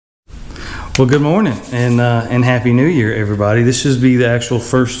Well, good morning and Happy New Year, everybody. This should be the actual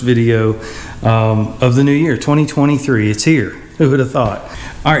first video of the new year, 2023. It's here. Who would have thought?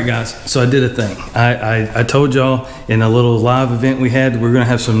 All right, guys. So I did a thing. I told y'all in a little live event we had, we're going to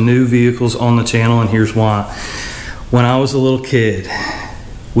have some new vehicles on the channel, and here's why. When I was a little kid,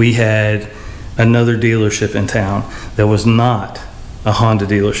 we had another dealership in town that was not a Honda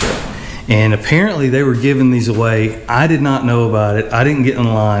dealership. And apparently they were giving these away. I did not know about it. I didn't get in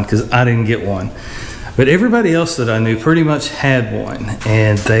line because I didn't get one. But everybody else that I knew pretty much had one,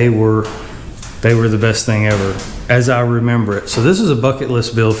 and they were the best thing ever, as I remember it. So this is a bucket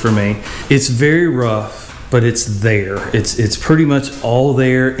list build for me. It's very rough, but it's there. It's pretty much all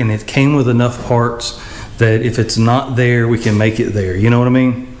there, and it came with enough parts that if it's not there, we can make it there. You know what I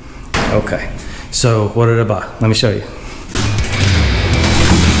mean? Okay. So what did I buy? Let me show you.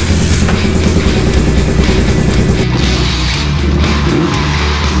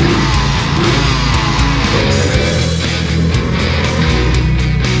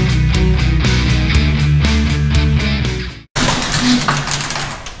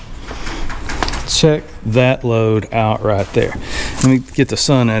 Check that load out right there. Let me get the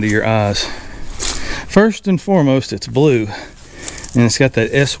sun out of your eyes. First and foremost, it's blue, and it's got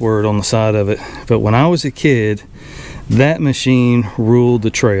that S word on the side of it. But when I was a kid, that machine ruled the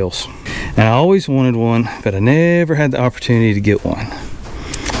trails. And I always wanted one, but I never had the opportunity to get one.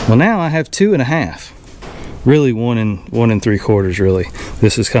 Well, now I have 2.5. Really 1 3/4, really.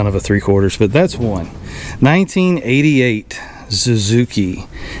 This is kind of a 3/4, but that's one. 1988 Suzuki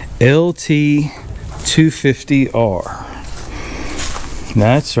LT 250R.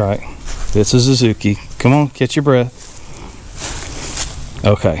 That's right. It's a Suzuki. Come on, catch your breath.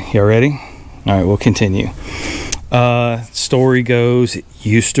 Okay, y'all ready? All right, we'll continue. Story goes, it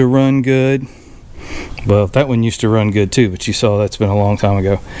used to run good. Well, that one used to run good too, but you saw that's been a long time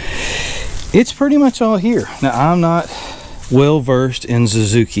ago. It's pretty much all here. Now, I'm not well versed in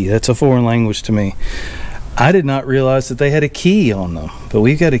Suzuki. That's a foreign language to me. I did not realize that they had a key on them, but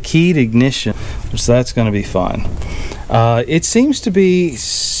we've got a keyed ignition, so that's going to be fun. It seems to be,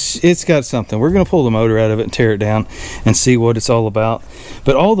 it's got something. We're going to pull the motor out of it and tear it down and see what it's all about.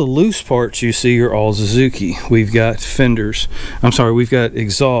 But all the loose parts you see are all Suzuki. We've got fenders. I'm sorry, we've got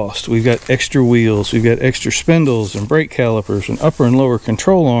exhaust. We've got extra wheels. We've got extra spindles and brake calipers and upper and lower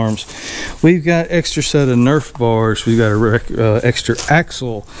control arms. We've got extra set of Nerf bars. We've got a extra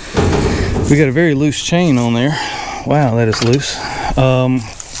axle. We got a very loose chain on there. Wow, that is loose.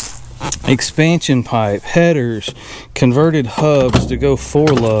 Expansion pipe, headers, converted hubs to go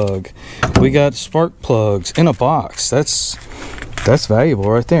 4-lug. We got spark plugs in a box. That's valuable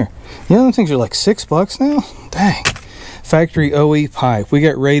right there. You know, those things are like $6 now. Dang. Factory OE pipe. We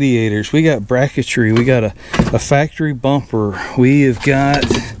got radiators. We got bracketry. We got a factory bumper. We have got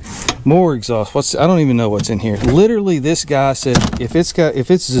more exhaust. I don't even know what's in here. Literally, this guy said, if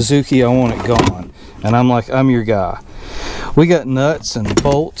it's Suzuki, I want it gone. And I'm like, I'm your guy. We got nuts and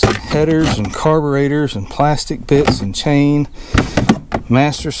bolts and headers and carburetors and plastic bits and chain,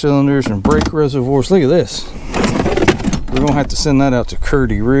 master cylinders and brake reservoirs. Look at this. We're gonna have to send that out to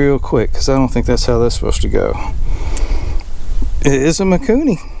Curtie real quick, because I don't think that's how that's supposed to go. It is a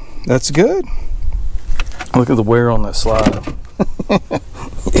Mikuni. That's good. Look at the wear on that slide.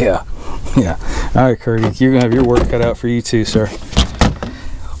 Yeah. All right, Curtie, you're gonna have your work cut out for you too, sir.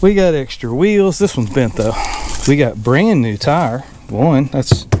 We got extra wheels. This one's bent though. We got brand new tire.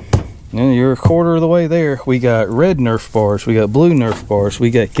 That's, you know, you're 1/4 of the way there. We got red Nerf bars. We got blue Nerf bars. We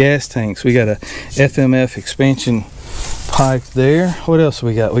got gas tanks. We got a FMF expansion pipe there. What else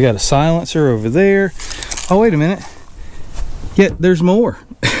we got? We got a silencer over there. Oh, wait a minute. Yeah, there's more.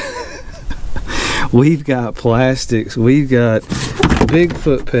 We've got plastics. We've got big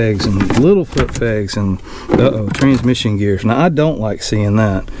foot pegs and little foot pegs and transmission gears. Now, I don't like seeing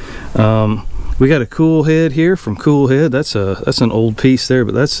that. We got a cool head here from Cool Head. That's an old piece there,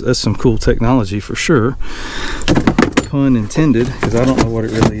 but that's some cool technology for sure. Pun intended, because I don't know what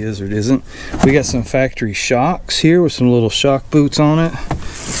it really is or it isn't. We got some factory shocks here with some little shock boots on it.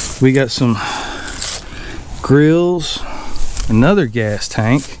 We got some grills, another gas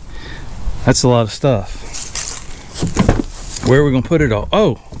tank. That's a lot of stuff. Where are we gonna put it all?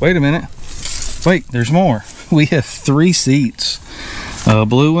 Oh, wait a minute. Wait, there's more. We have 3 seats. A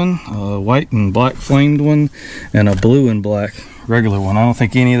blue one, a white and black flamed one, and a blue and black regular one. I don't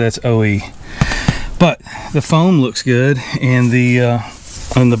think any of that's OE. But the foam looks good, and the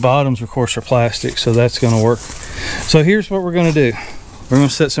bottoms, of course, are plastic, so that's going to work. So here's what we're going to do. We're going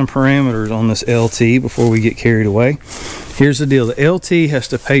to set some parameters on this LT before we get carried away. Here's the deal. The LT has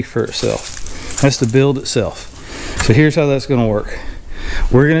to pay for itself. It has to build itself. So here's how that's going to work.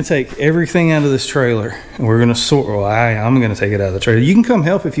 We're gonna take everything out of this trailer and we're gonna sort. Well, I'm gonna take it out of the trailer. You can come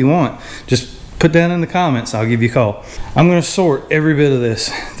help if you want. Just put down in the comments, I'll give you a call. I'm gonna sort every bit of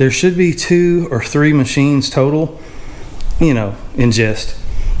this. There should be 2 or 3 machines total, you know, in jest.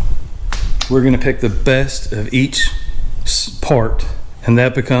 We're gonna pick the best of each part, and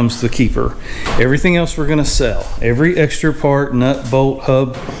that becomes the keeper. Everything else we're gonna sell. Every extra part, nut, bolt,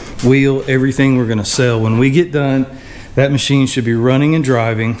 hub, wheel, everything we're gonna sell. When we get done, that machine should be running and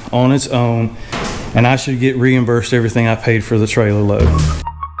driving on its own, and I should get reimbursed everything I paid for the trailer load.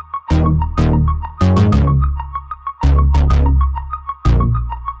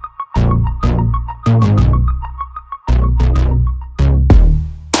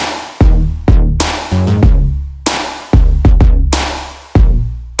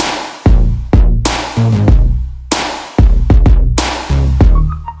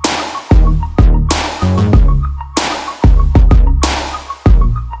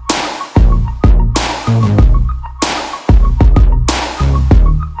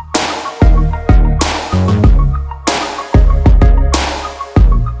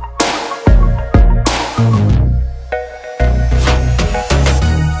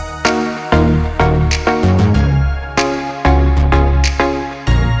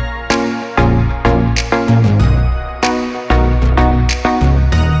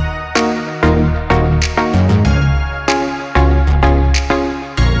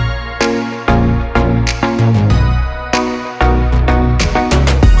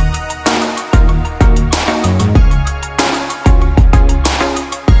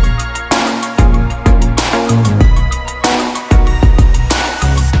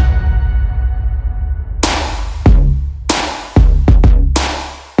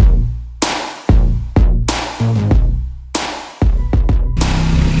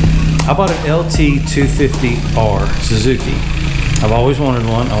 I bought an LT250R Suzuki. I've always wanted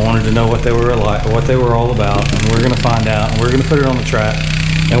one. I wanted to know what they were like, what they were all about, and we're going to find out. And we're going to put it on the track,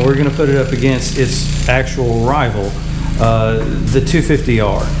 and we're going to put it up against its actual rival, the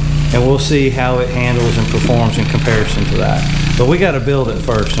 250R, and we'll see how it handles and performs in comparison to that. But we got to build it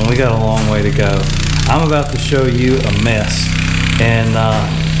first, and we got a long way to go. I'm about to show you a mess, and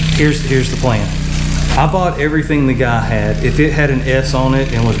here's the plan. I bought everything the guy had. If it had an S on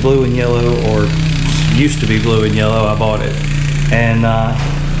it and was blue and yellow, or used to be blue and yellow, I bought it. And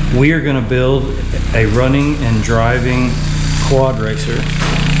we are going to build a running and driving quad racer,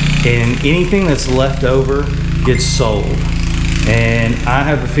 and anything that's left over gets sold. And I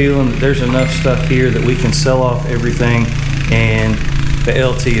have a feeling that there's enough stuff here that we can sell off everything and the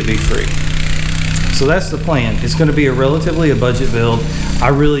LT will be free. So that's the plan. It's going to be relatively a budget build. I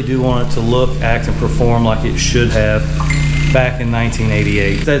really do want it to look, act, and perform like it should have back in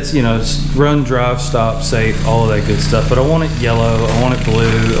 1988. That's, you know, it's run, drive, stop, safe, all of that good stuff. But I want it yellow, I want it blue,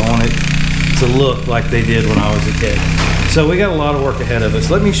 I want it to look like they did when I was a kid. So we got a lot of work ahead of us.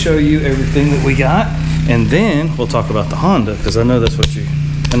 Let me show you everything that we got, and then we'll talk about the Honda, because I know that's what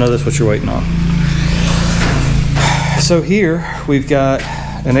you're waiting on. So here we've got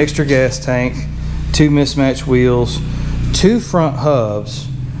an extra gas tank, 2 mismatched wheels, 2 front hubs,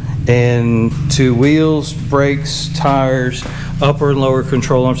 and 2 wheels, brakes, tires, upper and lower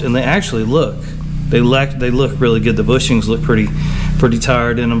control arms, and they actually look really good. The bushings look pretty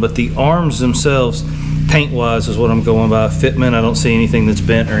tired in them, but the arms themselves, paint wise, is what I'm going by. Fitment, I don't see anything that's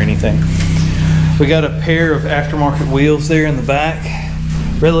bent or anything. We got a pair of aftermarket wheels there in the back,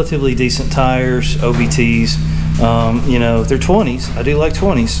 relatively decent tires, OBTs. You know, they're 20s. I do like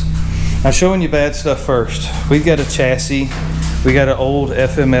 20s. I'm showing you bad stuff first. We've got a chassis, we got an old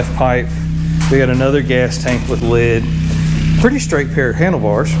FMF pipe, we got another gas tank with lid, pretty straight pair of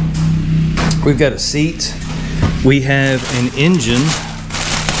handlebars. We've got a seat, we have an engine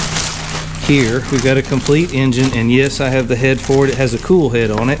here, we've got a complete engine, and yes, I have the head for it. It has a cool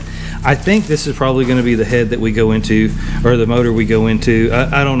head on it. I think this is probably going to be the head that we go into, or the motor we go into.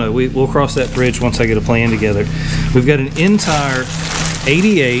 I don't know, we'll cross that bridge once I get a plan together. We've got an entire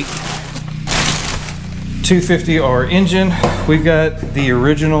 88 250R engine. We've got the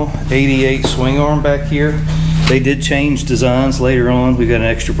original 88 swing arm back here. They did change designs later on. We've got an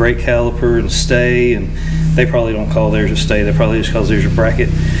extra brake caliper and stay, and they probably don't call theirs a stay. They probably just call theirs a bracket.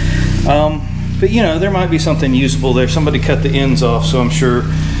 But you know, there might be something usable there. Somebody cut the ends off, so I'm sure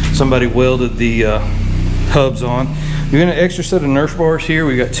somebody welded the hubs on. We've got an extra set of Nerf bars here.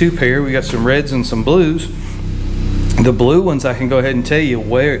 We got 2 pair. We got some reds and some blues. The blue ones, I can go ahead and tell you,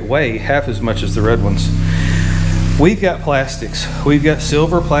 weigh half as much as the red ones. We've got plastics. We've got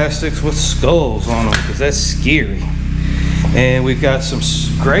silver plastics with skulls on them, because that's scary. And we've got some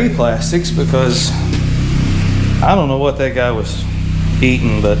gray plastics, because I don't know what that guy was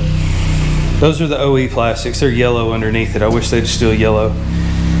eaten, but those are the OE plastics. They're yellow underneath it. I wish they'd still yellow.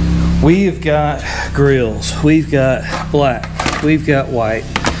 We've got grills. We've got black. We've got white.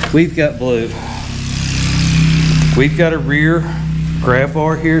 We've got blue. We've got a rear grab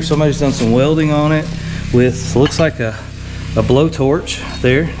bar here. Somebody's done some welding on it with, looks like a blowtorch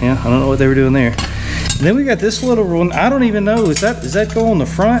there. Yeah, I don't know what they were doing there. And then we got this little one. I don't even know, does that go on the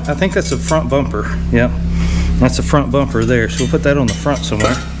front? I think that's a front bumper. Yeah, that's a front bumper there. So we'll put that on the front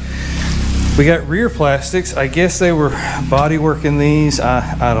somewhere. We got rear plastics. I guess they were body working these.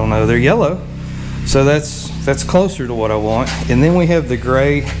 I don't know. They're yellow, so that's closer to what I want. And then we have the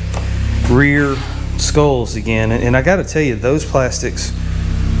gray rear skulls again. And I got to tell you, those plastics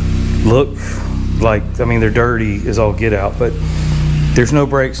look like, I mean, they're dirty as all get out, but there's no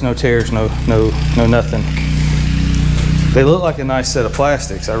breaks, no tears, no nothing. They look like a nice set of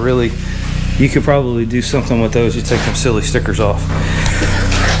plastics. You could probably do something with those. You take them silly stickers off.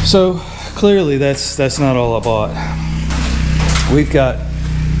 So clearly that's not all I bought. We've got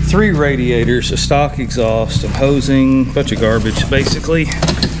 3 radiators, a stock exhaust, some hosing, a bunch of garbage basically.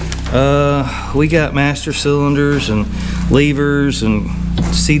 We got master cylinders and levers and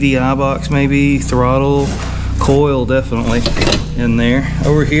CDI box, maybe throttle, coil definitely in there.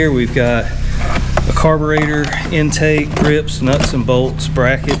 Over here we've got a carburetor, intake, grips, nuts and bolts,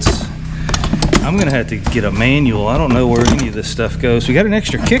 brackets. I'm gonna have to get a manual. I don't know where any of this stuff goes. We got an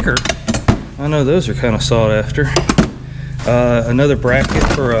extra kicker. I know those are kind of sought after. Another bracket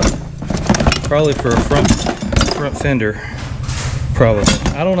for probably for a front fender. Probably.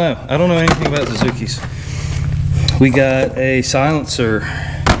 I don't know. I don't know anything about Suzuki's. We got a silencer.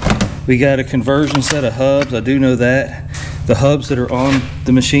 We got a conversion set of hubs. I do know that. The hubs that are on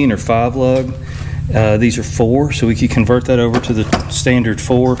the machine are 5 lug. These are 4, so we can convert that over to the standard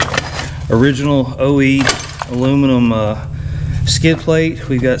 4. Original OE aluminum skid plate.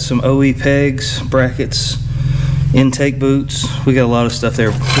 We've got some OE pegs, brackets, intake boots. We got a lot of stuff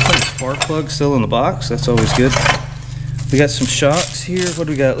there. Looks like a spark plug still in the box. That's always good. We got some shocks here. What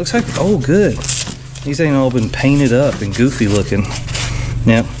do we got? Looks like, oh good. These ain't all been painted up and goofy looking.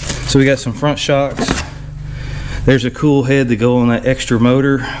 Yeah. So we got some front shocks. There's a cool head to go on that extra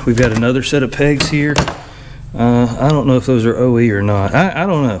motor. We've got another set of pegs here. I don't know if those are OE or not. I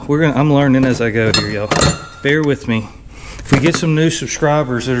don't know. I'm learning as I go here, y'all. Bear with me. If we get some new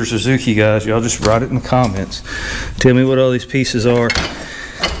subscribers that are Suzuki guys, y'all just write it in the comments. Tell me what all these pieces are.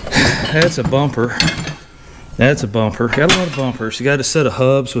 That's a bumper. That's a bumper. Got a lot of bumpers. You got a set of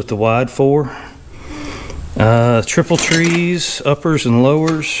hubs with the wide 4. Triple trees, uppers and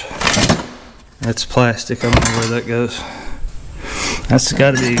lowers. That's plastic. I don't know where that goes. That's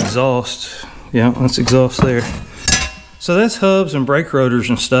got to be exhaust. Yeah, that's exhaust there. So that's hubs and brake rotors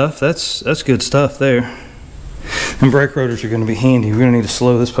and stuff. That's good stuff there. And brake rotors are going to be handy. We're going to need to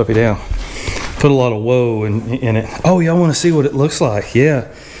slow this puppy down. Put a lot of whoa in it. Oh, y'all want to see what it looks like?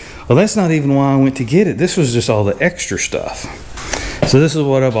 Yeah. Well, that's not even why I went to get it. This was just all the extra stuff. So this is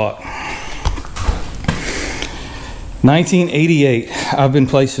what I bought. 1988. I've been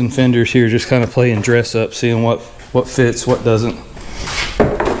placing fenders here, just kind of playing dress up, seeing what fits, what doesn't.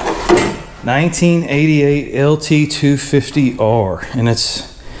 1988 LT250R, and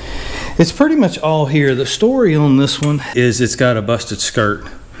it's pretty much all here. The story on this one is it's got a busted skirt.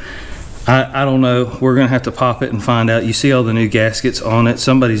 I don't know. We're gonna have to pop it and find out. You see all the new gaskets on it.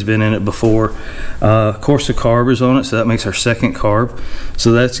 Somebody's been in it before. Of course the carb is on it, so that makes our second carb,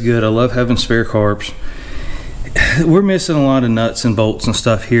 so that's good. I love having spare carbs. We're missing a lot of nuts and bolts and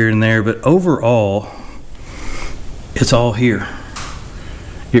stuff here and there, but overall it's all here.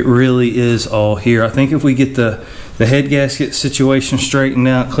 It really is all here. I think if we get the head gasket situation straightened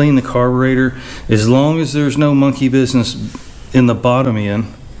out, clean the carburetor, as long as there's no monkey business in the bottom end,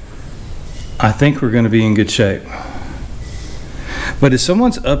 I think we're going to be in good shape. But if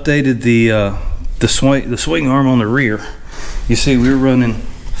someone's updated the swing arm on the rear, you see we're running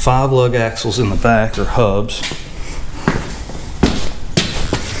 5 lug axles in the back, or hubs.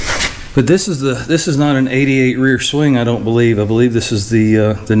 But this is not an 88 rear swing, I don't believe. I believe this is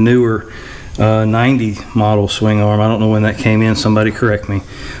the newer 90 model swing arm. I don't know when that came in. Somebody correct me.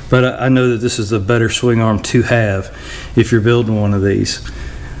 But I know that this is the better swing arm to have if you're building one of these.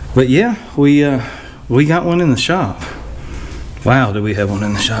 But yeah, we got one in the shop. Wow, do we have one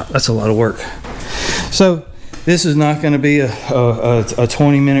in the shop? That's a lot of work. So this is not going to be a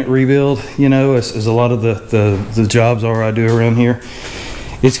 20-minute rebuild, you know, as a lot of the jobs are I do around here.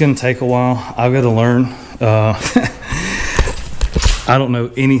 It's going to take a while. I've got to learn. I don't know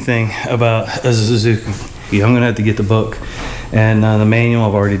anything about a Suzuki. I'm going to have to get the book and the manual.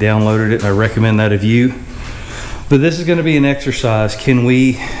 I've already downloaded it, and I recommend that of you. But this is going to be an exercise. Can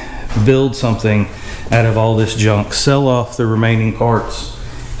we build something out of all this junk, sell off the remaining parts,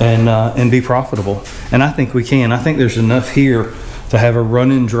 and be profitable? And I think we can. I think there's enough here to have a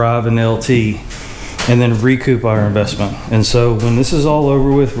run and drive an LT and then recoup our investment. And so when this is all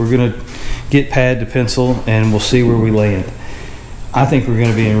over with, we're going to get pad to pencil and we'll see where we land. I think we're going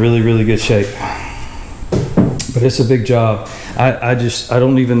to be in really, really good shape. But it's a big job. I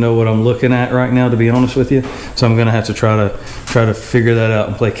don't even know what I'm looking at right now, to be honest with you. So I'm gonna have to try to figure that out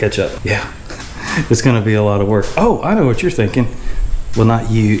and play catch up. Yeah, it's gonna be a lot of work. Oh, I know what you're thinking. Well, not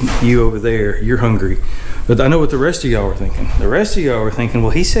you over there. You're hungry. But I know what the rest of y'all were thinking. The rest of y'all were thinking,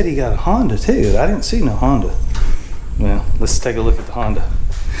 well, he said he got a Honda too. I didn't see no Honda. Well, let's take a look at the Honda.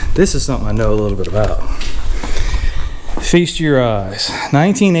 This is something I know a little bit about. Feast your eyes.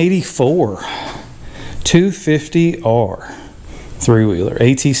 1984 250R. three-wheeler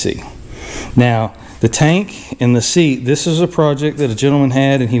ATC. Now the tank and the seat, this is a project that a gentleman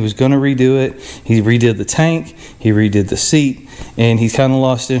had and he was going to redo it. He redid the tank, he redid the seat, and he kind of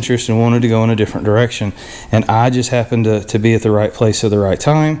lost interest and wanted to go in a different direction, and I just happened to be at the right place at the right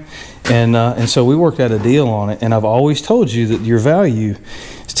time, and so we worked out a deal on it. And I've always told you that your value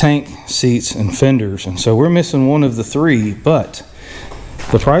is tank, seats, and fenders, and so we're missing one of the three, but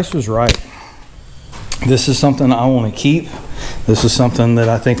the price was right. This is something I want to keep. This is something that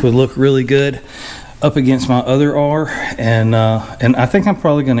I think would look really good up against my other R, and I think I'm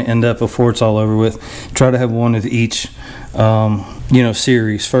probably going to end up, before it's all over with, try to have one of each, you know,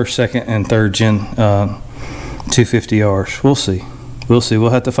 series, first, second, and third gen 250Rs. We'll see. We'll see.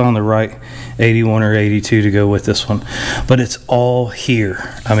 We'll have to find the right 81 or 82 to go with this one, but it's all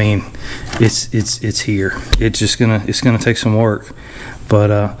here. I mean, it's here. It's gonna take some work,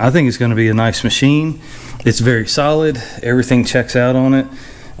 but I think it's going to be a nice machine. It's very solid. Everything checks out on it.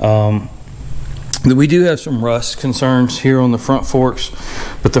 We do have some rust concerns here on the front forks,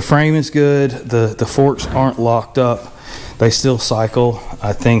 but the frame is good. The forks aren't locked up. They still cycle.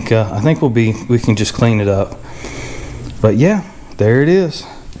 I think we can just clean it up. But yeah, there it is.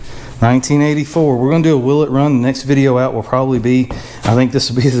 1984. We're going to do a will it run. The next video out will probably be, I think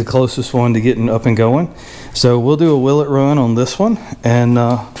this will be the closest one to getting up and going. So we'll do a will it run on this one and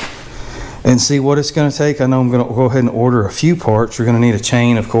see what it's going to take. I know I'm going to go ahead and order a few parts. We're going to need a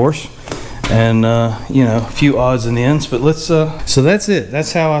chain, of course, and you know, a few odds and ends. But let's so that's it.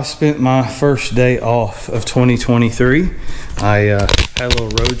 That's how I spent my first day off of 2023. I had a little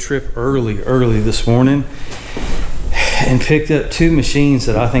road trip early this morning and picked up two machines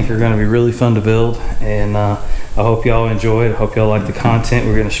that I think are going to be really fun to build, and I hope y'all enjoy it. I hope y'all like the content.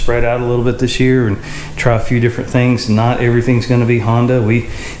 We're going to spread out a little bit this year and try a few different things. Not everything's going to be Honda. We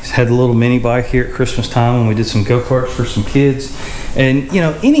had a little mini bike here at Christmas time, and we did some go-karts for some kids, and you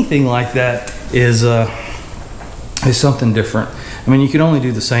know, anything like that is something different. I mean, you can only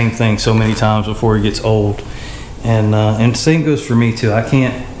do the same thing so many times before it gets old, and the same goes for me too. I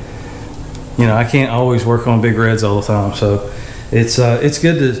can't always work on big reds all the time, so it's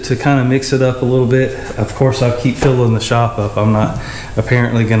good to kind of mix it up a little bit. Of course, I keep filling the shop up. I'm not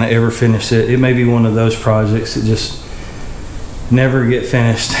apparently going to ever finish it. It may be one of those projects that just never get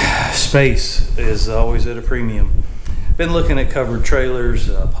finished. Space is always at a premium. Been looking at covered trailers,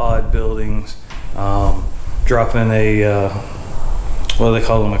 pod buildings, dropping a what do they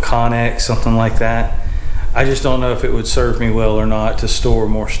call them, a Connex, something like that. I just don't know if it would serve me well or not to store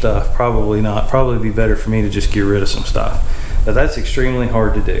more stuff. Probably not. Probably be better for me to just get rid of some stuff. But that's extremely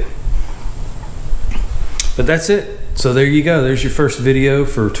hard to do. But that's it. So there you go. There's your first video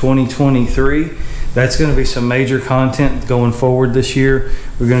for 2023. That's going to be some major content going forward this year.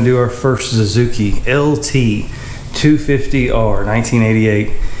 We're going to do our first Suzuki LT 250R 1988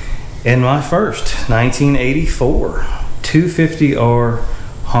 and my first 1984 250R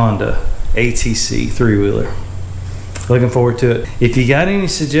Honda ATC three-wheeler. Looking forward to it. If you got any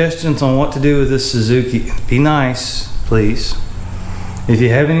suggestions on what to do with this Suzuki, be nice, please. If you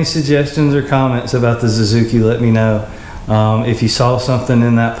have any suggestions or comments about the Suzuki, let me know. If you saw something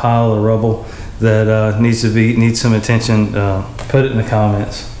in that pile of rubble that needs some attention, put it in the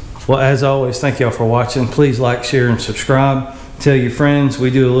comments. Well, as always, thank y'all for watching. Please like, share, and subscribe. Tell your friends.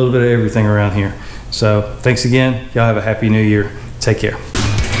 We do a little bit of everything around here. So thanks again. Y'all have a happy new year. Take care.